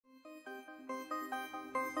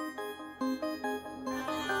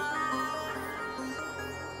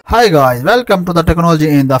Hi guys, welcome to the technology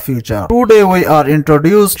in the future. Today we are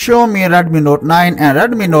introduced Xiaomi Redmi Note 9 and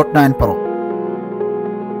Redmi Note 9 Pro.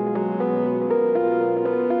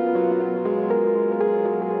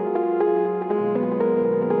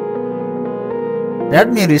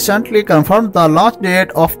 Redmi recently confirmed the launch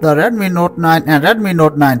date of the Redmi Note 9 and Redmi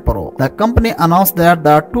Note 9 Pro. The company announced that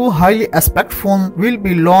the two highly expected phones will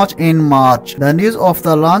be launched in March. The news of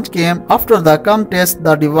the launch came after the company tested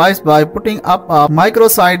the device by putting up a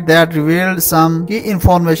microsite that revealed some key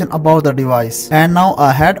information about the device. And now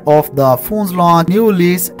ahead of the phone's launch, new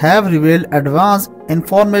leaks have revealed advanced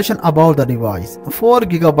information about the device.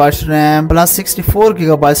 4GB RAM plus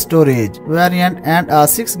 64GB storage variant and a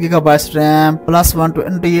 6GB RAM plus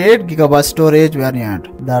 128GB storage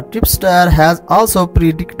variant. The tipster has also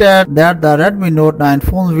predicted that the Redmi Note 9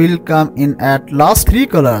 phone will come in at last 3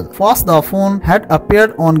 colors. First, the phone had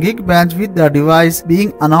appeared on Geekbench with the device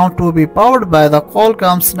being announced to be powered by the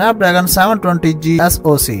Qualcomm Snapdragon 720G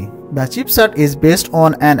SoC. The chipset is based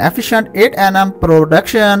on an efficient 8nm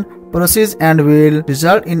production process and will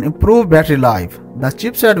result in improved battery life. The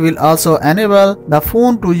chipset will also enable the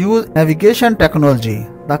phone to use navigation technology.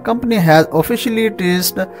 The company has officially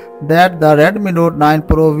teased that the Redmi Note 9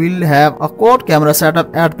 Pro will have a quad camera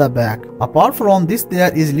setup at the back. Apart from this,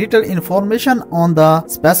 there is little information on the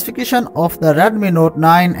specification of the Redmi Note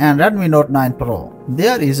 9 and Redmi Note 9 Pro.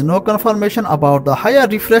 There is no confirmation about the higher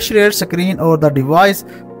refresh rate screen or the device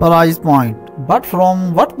price point. But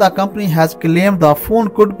from what the company has claimed, the phone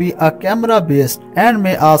could be a camera based and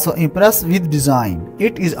may also impress with design.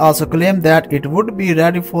 It is also claimed that it would be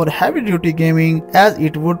ready for heavy duty gaming as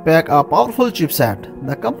it would pack a powerful chipset.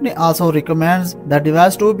 The company also recommends the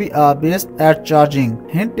device to be based at charging,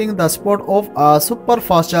 hinting the support of a super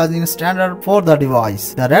fast charging standard for the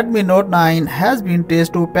device. The Redmi Note 9 has been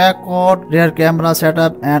tested to pack quad rear camera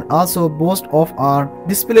setup and also boasts of a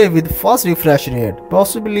display with fast refresh rate,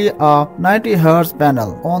 possibly a 90Hz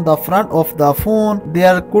panel. On the front of the phone,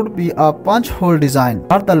 there could be a punch hole design,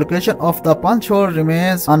 but the location of the punch hole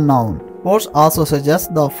remains unknown. Reports also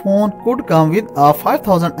suggest the phone could come with a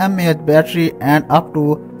 5000 mAh battery and up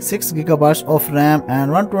to 6GB of RAM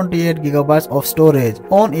and 128GB of storage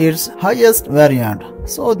on its highest variant.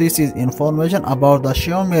 So this is information about the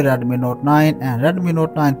Xiaomi Redmi Note 9 and Redmi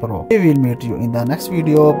Note 9 Pro. We will meet you in the next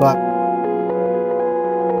video. Bye.